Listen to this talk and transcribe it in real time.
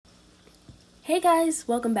Hey guys,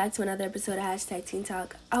 welcome back to another episode of Hashtag Teen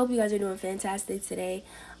Talk. I hope you guys are doing fantastic today.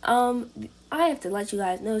 I have to let you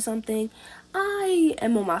guys know something. I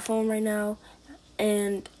am on my phone right now,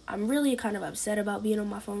 and I'm really kind of upset about being on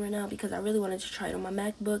my phone right now because I really wanted to try it on my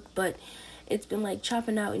MacBook, but it's been like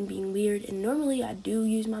chopping out and being weird. And normally I do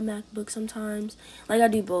use my MacBook sometimes, like I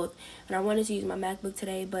do both. And I wanted to use my MacBook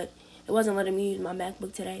today, but it wasn't letting me use my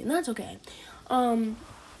MacBook today, and that's okay.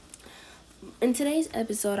 In today's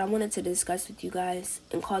episode, I wanted to discuss with you guys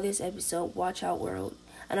and call this episode Watch Out World.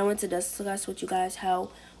 And I wanted to discuss with you guys how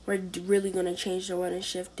we're really going to change the world and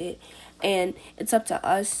shift it. And it's up to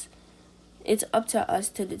us. It's up to us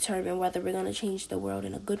to determine whether we're going to change the world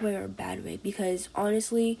in a good way or a bad way. Because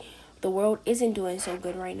honestly, the world isn't doing so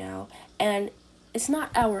good right now. And it's not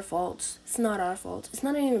our fault. It's not our fault. It's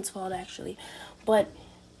not anyone's fault, actually. But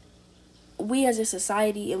we as a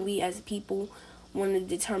society and we as people want to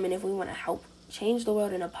determine if we want to help change the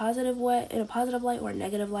world in a positive way, in a positive light or a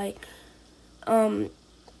negative light. When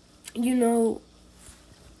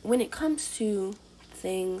it comes to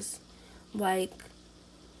things like,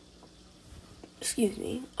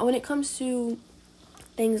 when it comes to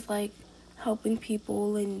things like helping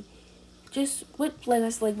people and just what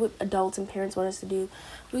adults and parents want us to do,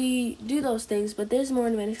 we do those things, but there's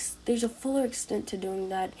there's a fuller extent to doing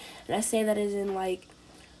that, and I say that as in like,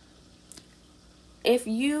 I'm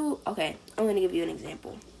going to give you an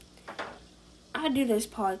example. I do this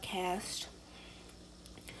podcast.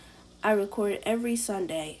 I record it every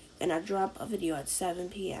Sunday, and I drop a video at 7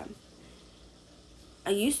 p.m.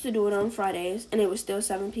 I used to do it on Fridays, and it was still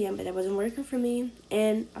 7 p.m., but it wasn't working for me,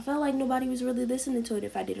 and I felt like nobody was really listening to it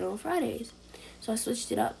if I did it on Fridays, so I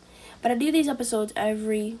switched it up. But I do these episodes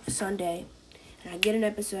every Sunday, and I get an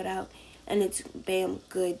episode out, and it's bam,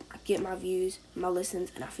 good. I get my views, my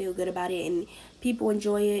listens, and I feel good about it, and people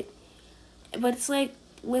enjoy it. But it's like,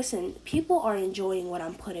 listen, people are enjoying what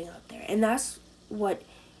I'm putting out there, and that's what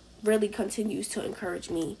really continues to encourage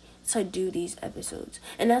me to do these episodes.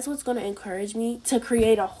 And that's what's going to encourage me to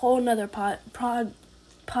create a whole nother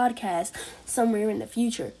podcast somewhere in the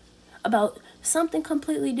future about something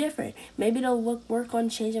completely different. Maybe they'll work on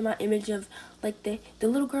changing my image of like the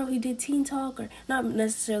little girl who did Teen Talk, or not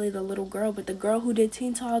necessarily the little girl, but the girl who did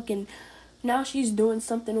Teen Talk, and now she's doing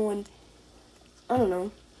something on, I don't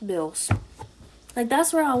know, bills. Like,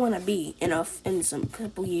 that's where I want to be in some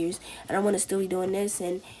couple years, and I want to still be doing this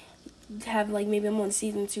and have, like, maybe I'm on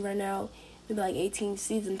season 2 right now, maybe like 18,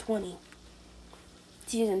 season 20,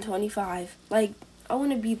 season 25. Like, I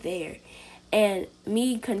want to be there. And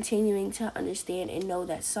me continuing to understand and know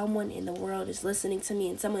that someone in the world is listening to me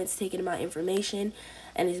and someone is taking my information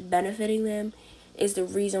and is benefiting them is the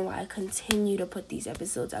reason why I continue to put these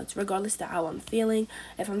episodes out. Regardless of how I'm feeling.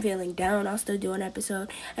 If I'm feeling down, I'll still do an episode.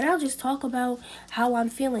 And I'll just talk about how I'm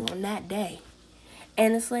feeling on that day.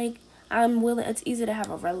 And it's like, it's easy to have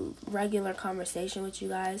a regular conversation with you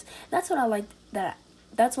guys. That's what I like,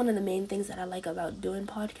 that's one of the main things that I like about doing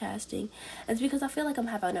podcasting. It's because I feel like I'm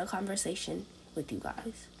having a conversation with you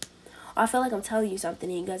guys. Or I feel like I'm telling you something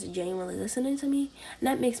and you guys are genuinely listening to me. And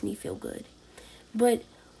that makes me feel good. But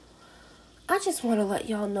I just want to let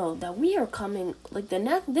y'all know that we are coming, like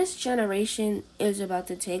this generation is about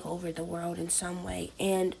to take over the world in some way.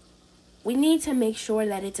 And we need to make sure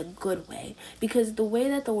that it's a good way. Because the way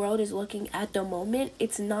that the world is looking at the moment,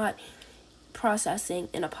 it's not processing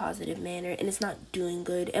in a positive manner, and it's not doing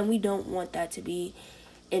good, and we don't want that to be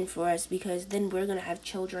in for us, because then we're gonna have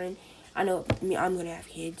children. I know I'm gonna have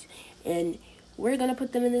kids, and we're gonna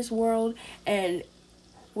put them in this world, and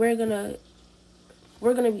we don't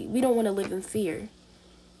want to live in fear,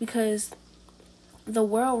 because the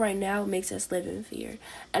world right now makes us live in fear.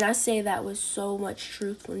 And I say that with so much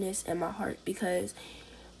truthfulness in my heart, because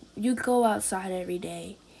you go outside every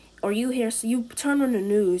day, or you turn on the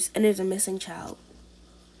news and there's a missing child.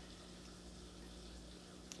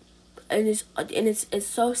 And it's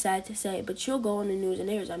so sad to say, but you'll go on the news and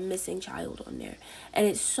there's a missing child on there. And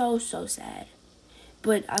it's so, so sad.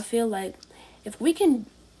 But I feel like if we can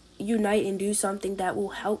unite and do something that will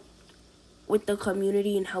help with the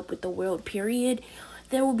community and help with the world, period,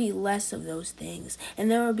 there will be less of those things.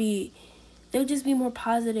 And there'll just be more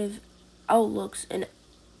positive outlooks and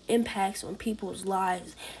impacts on people's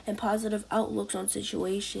lives, and positive outlooks on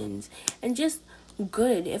situations, and just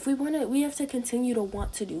good. If we want to, we have to continue to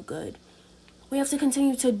want to do good. We have to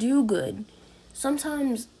continue to do good.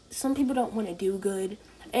 Sometimes some people don't want to do good,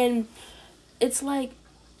 and it's like,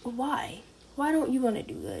 why don't you want to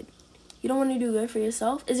do good? You don't want to do good for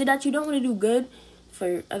yourself? Is it that you don't want to do good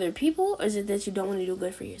for other people, or is it that you don't want to do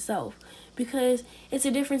good for yourself? Because it's a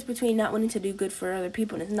difference between not wanting to do good for other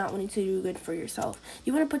people and not wanting to do good for yourself.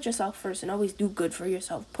 You want to put yourself first and always do good for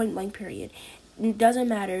yourself, point blank period. It doesn't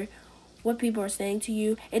matter what people are saying to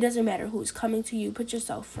you. It doesn't matter who's coming to you. Put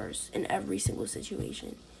yourself first in every single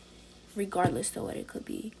situation, regardless of what it could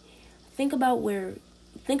be. Think about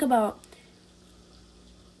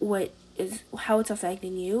how it's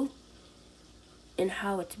affecting you and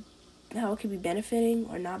how it could be benefiting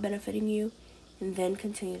or not benefiting you, and then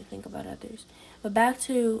continue to think about others. But back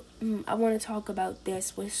to, I want to talk about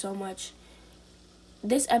this with so much.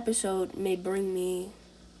 This episode is bringing me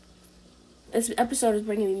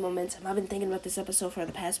momentum. I've been thinking about this episode for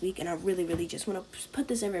the past week, and I really, really just want to put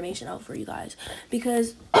this information out for you guys,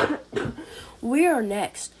 because we are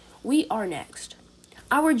next.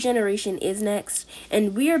 Our generation is next,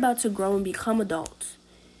 and we are about to grow and become adults.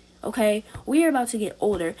 Okay? We are about to get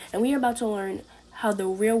older, and we are about to learn how the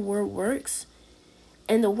real world works.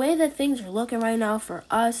 And the way that things are looking right now for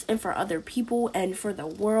us and for other people and for the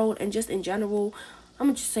world and just in general, I'm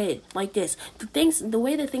going to just say it like this. The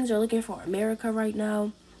way that things are looking for America right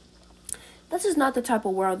now, this is not the type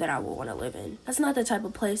of world that I would want to live in. That's not the type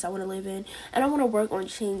of place I want to live in. And I want to work on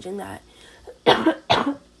changing that.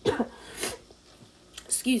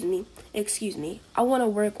 Excuse me. I want to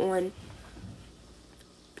work on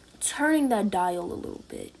turning that dial a little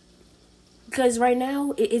bit. Because right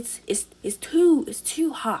now, it's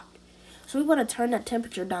too hot. So we want to turn that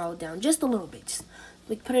temperature dial down just a little bit. Just,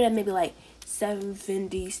 put it at maybe like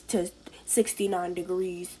 70 to 69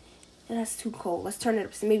 degrees. And that's too cold. Let's turn it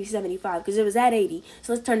up to maybe 75. Because it was at 80.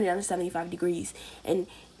 So let's turn it down to 75 degrees. And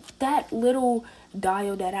that little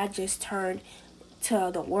dial that I just turned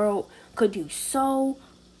to the world could do so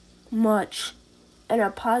much in a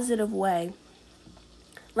positive way.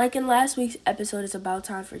 Like in last week's episode, It's About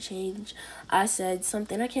Time for Change, I said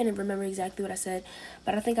something. I can't even remember exactly what I said,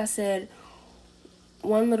 but I think I said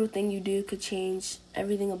one little thing you do could change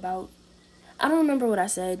everything about. I don't remember what I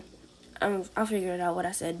said. I'll figure it out what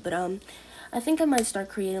I said, but I think I might start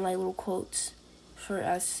creating like little quotes for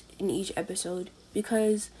us in each episode,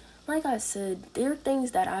 because like I said, there are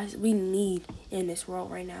things that we need in this world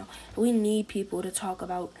right now. We need people to talk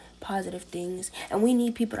about positive things, and we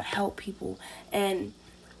need people to help people, and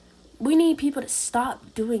we need people to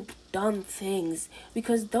stop doing dumb things,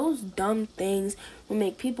 because those dumb things will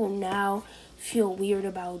make people now feel weird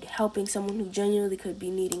about helping someone who genuinely could be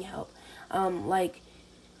needing help. Like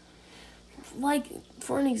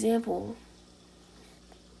for an example,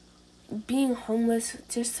 being homeless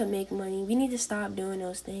just to make money. We need to stop doing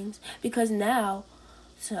those things, because now,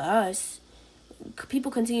 to us,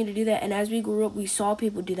 people continue to do that, and as we grew up, we saw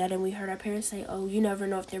people do that, and we heard our parents say, "Oh, you never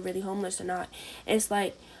know if they're really homeless or not." And it's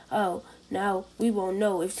like, oh, now we won't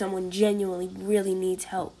know if someone genuinely really needs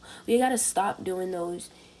help. We gotta stop doing those.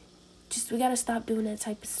 We gotta stop doing that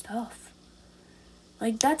type of stuff.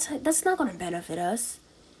 Like, that's not gonna benefit us.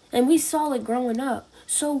 And we saw it growing up.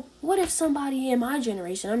 So what if somebody in my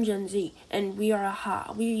generation, I'm Gen Z, and we are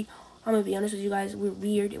I'm gonna be honest with you guys, we're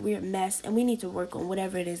weird, we're a mess, and we need to work on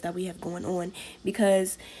whatever it is that we have going on,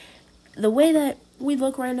 because the way that we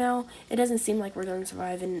look right now, it doesn't seem like we're gonna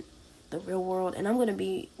survive in the real world. And I'm gonna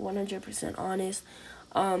be 100% honest.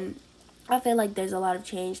 I feel like there's a lot of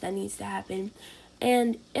change that needs to happen,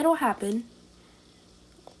 and it'll happen.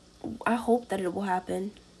 I hope that it will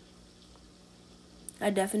happen. I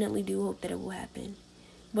definitely do hope that it will happen.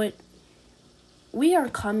 But we are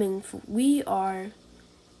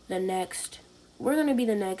we're going to be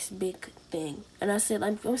the next big thing. And I'm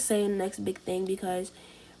saying the next big thing because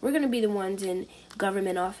we're going to be the ones in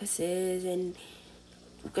government offices, and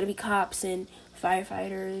we're going to be cops and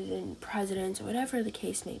firefighters and presidents, or whatever the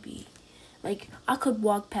case may be. Like, I could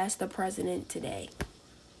walk past the president today.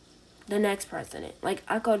 The next president. Like,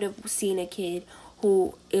 I could have seen a kid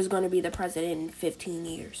who is going to be the president in 15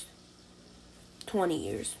 years. 20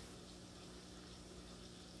 years.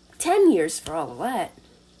 10 years for all of that.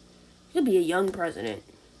 You could be a young president.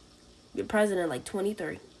 You're president like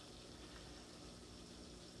 23.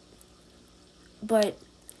 But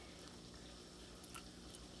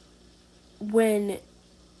when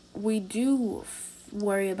we do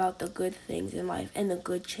worry about the good things in life and the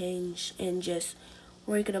good change, and just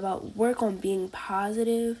work on being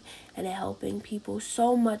positive and helping people,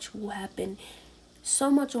 so much will happen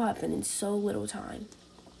in so little time.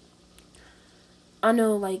 I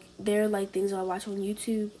know, like, there are like things I watch on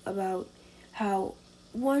YouTube about how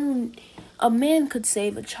a man could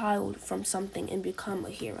save a child from something and become a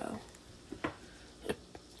hero.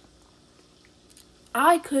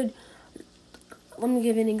 Let me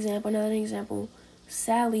give you another example.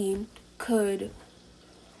 Sally could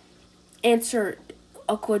answer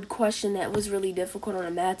a good question that was really difficult on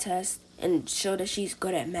a math test and show that she's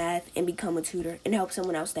good at math and become a tutor and help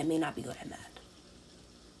someone else that may not be good at math.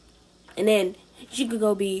 And then she could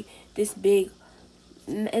go be this big,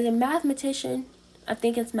 as a mathematician, I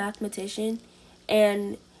think it's mathematician,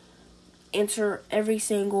 and answer every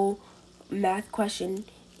single math question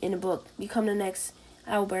in a book. Become the next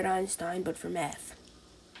Albert Einstein, but for math.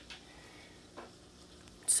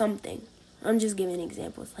 Something. I'm just giving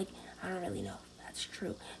examples. Like, I don't really know if that's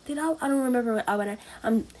true. I don't remember what Albert.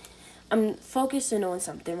 I'm focusing on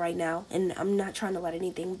something right now, and I'm not trying to let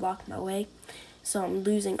anything block my way. So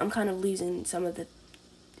I'm kind of losing some of the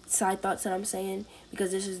side thoughts that I'm saying,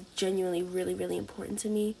 because this is genuinely really, really important to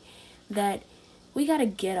me, that we gotta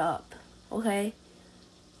get up, okay?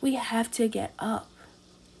 We have to get up,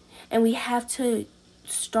 and we have to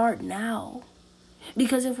start now,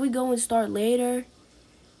 because if we go and start later,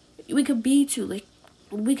 we could be too late.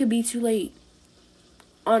 We could be too late.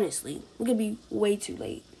 Honestly, we could be way too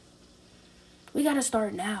late. We gotta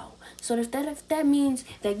start now. So if that means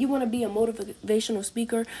that you want to be a motivational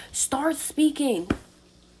speaker, start speaking.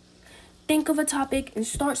 Think of a topic and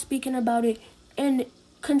start speaking about it, and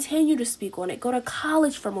continue to speak on it. Go to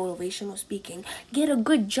college for motivational speaking. Get a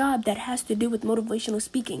good job that has to do with motivational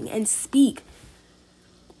speaking and speak.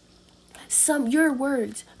 Your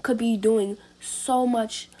words could be doing so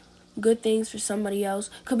much good things for somebody else,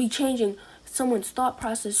 could be changing someone's thought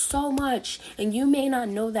process so much, and you may not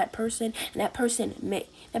know that person, and that person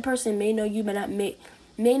may know you, but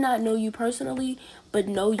may not know you personally, but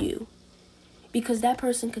know you, because that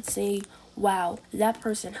person could say, wow, that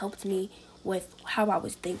person helped me with how I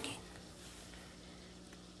was thinking.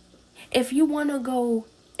 If you want to go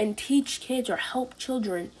and teach kids or help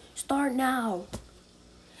children, start now.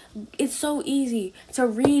 It's so easy to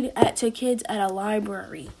read to kids at a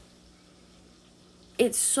library.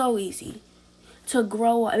 It's so easy to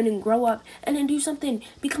grow up and then do something,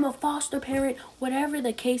 become a foster parent, whatever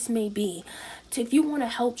the case may be. If you want to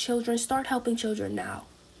help children, start helping children now.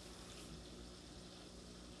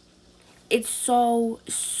 It's so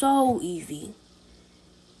easy.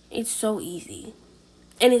 It's so easy.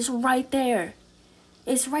 And it's right there.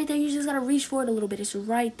 It's right there. You just got to reach for it a little bit. It's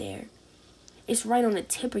right there. It's right on the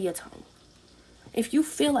tip of your tongue. If you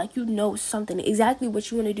feel like you know something, exactly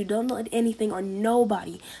what you want to do, don't let anything or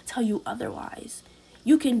nobody tell you otherwise.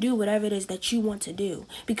 You can do whatever it is that you want to do,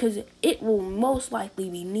 because it will most likely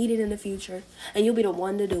be needed in the future, and you'll be the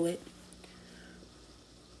one to do it.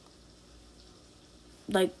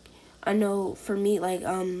 Like, I know for me, like,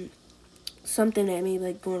 something that may be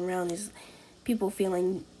like going around is people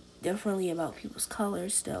feeling differently about people's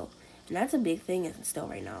colors still. And that's a big thing still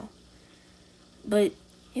right now. But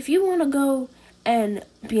if you want to go and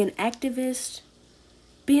be an activist,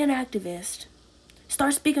 be an activist.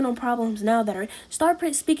 Start speaking on problems now start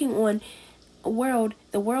speaking on the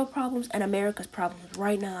world problems and America's problems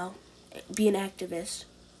right now. Be an activist.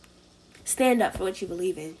 Stand up for what you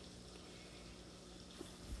believe in.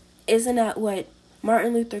 Isn't that what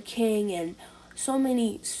Martin Luther King and so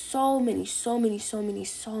many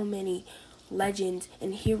legends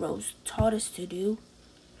and heroes taught us to do?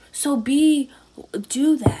 So do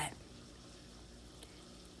that.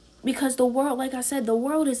 Because the world, like I said, the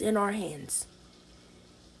world is in our hands.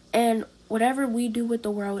 And whatever we do with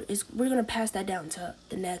the world we're going to pass that down to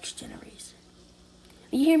the next generation.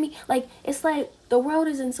 You hear me? Like, it's like the world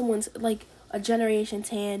is in someone's, like, a generation's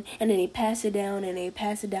hand, and then they pass it down, and they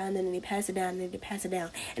pass it down, and then they pass it down, and then they pass it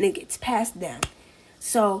down, and it gets passed down.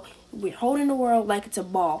 So we're holding the world like it's a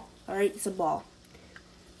ball, all right? It's a ball.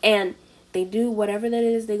 And they do whatever that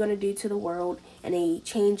is they're going to do to the world, and they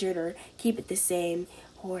change it or keep it the same,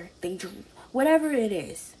 or they whatever it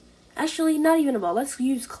is. Actually, not even a ball. Let's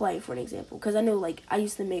use clay for an example, because I know, like, I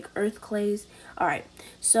used to make earth clays. All right,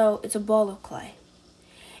 so it's a ball of clay,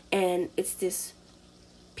 and it's this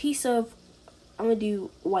piece of, I'm going to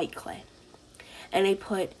do white clay, and they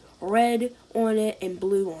put red on it and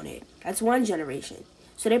blue on it. That's one generation.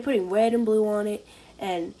 So they're putting red and blue on it,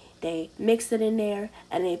 and they mix it in there,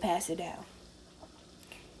 and they pass it down.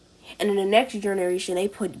 And in the next generation, they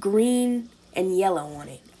put green and yellow on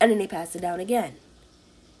it, and then they pass it down again.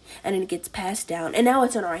 And then it gets passed down, and now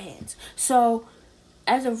it's in our hands. So,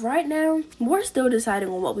 as of right now, we're still deciding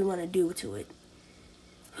on what we want to do to it.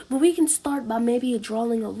 But we can start by maybe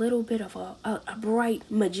drawing a little bit of a bright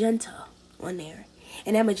magenta on there.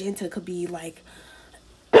 And that magenta could be like,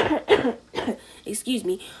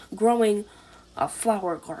 growing a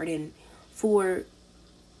flower garden for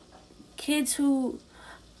kids who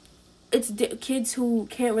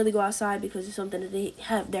can't really go outside because of something that they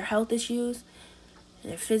have, their health issues,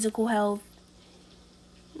 their physical health.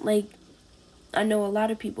 Like, I know a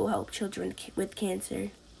lot of people help children with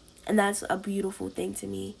cancer, and that's a beautiful thing to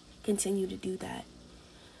me. Continue to do that.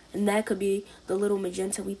 And that could be the little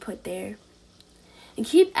magenta we put there. And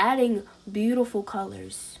keep adding beautiful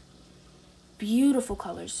colors. Beautiful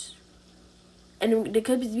colors. And it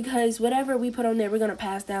could be because whatever we put on there, we're going to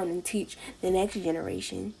pass down and teach the next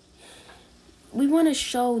generation. We want to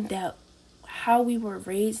show that how we were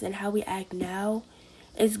raised and how we act now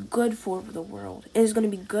is good for the world. It is going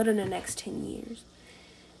to be good in the next 10 years.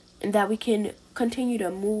 And that we can continue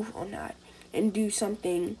to move on that and do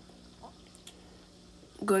something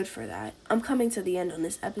good for that. I'm coming to the end on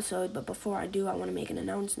this episode, but before I do, I want to make an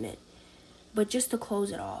announcement. But just to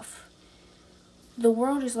close it off, the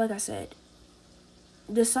world is, like I said,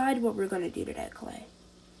 decide what we're going to do to that clay.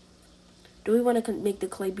 Do we want to make the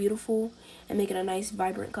clay beautiful and make it a nice,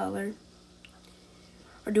 vibrant color?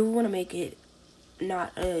 Or do we want to make it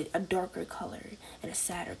not a darker color and a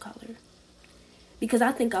sadder color? Because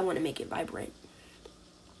I think I want to make it vibrant.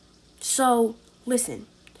 So, listen.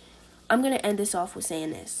 I'm going to end this off with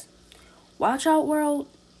saying this. Watch out, world.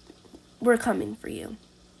 We're coming for you.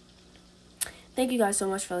 Thank you guys so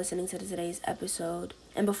much for listening to today's episode.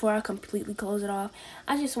 And before I completely close it off,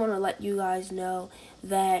 I just want to let you guys know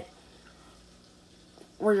that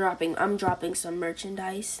I'm dropping some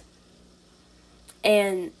merchandise.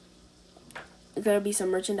 And there'll be some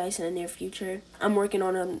merchandise in the near future. I'm working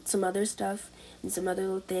on some other stuff and some other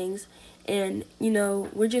little things. And,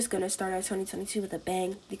 we're just going to start our 2022 with a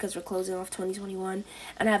bang because we're closing off 2021.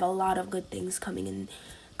 And I have a lot of good things coming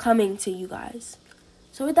to you guys.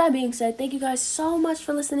 So with that being said, thank you guys so much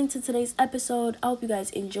for listening to today's episode. I hope you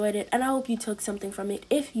guys enjoyed it. And I hope you took something from it.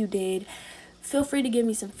 If you did, feel free to give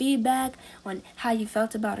me some feedback on how you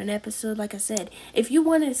felt about an episode. Like I said, if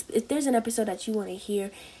there's an episode that you want to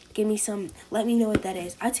hear, let me know what that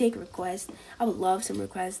is. I take requests. I would love some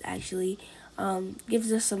requests, actually.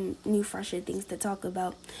 Gives us some new, fresher things to talk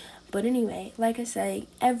about. But anyway, like I say,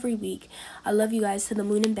 every week, I love you guys to the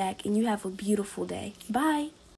moon and back, and you have a beautiful day. Bye.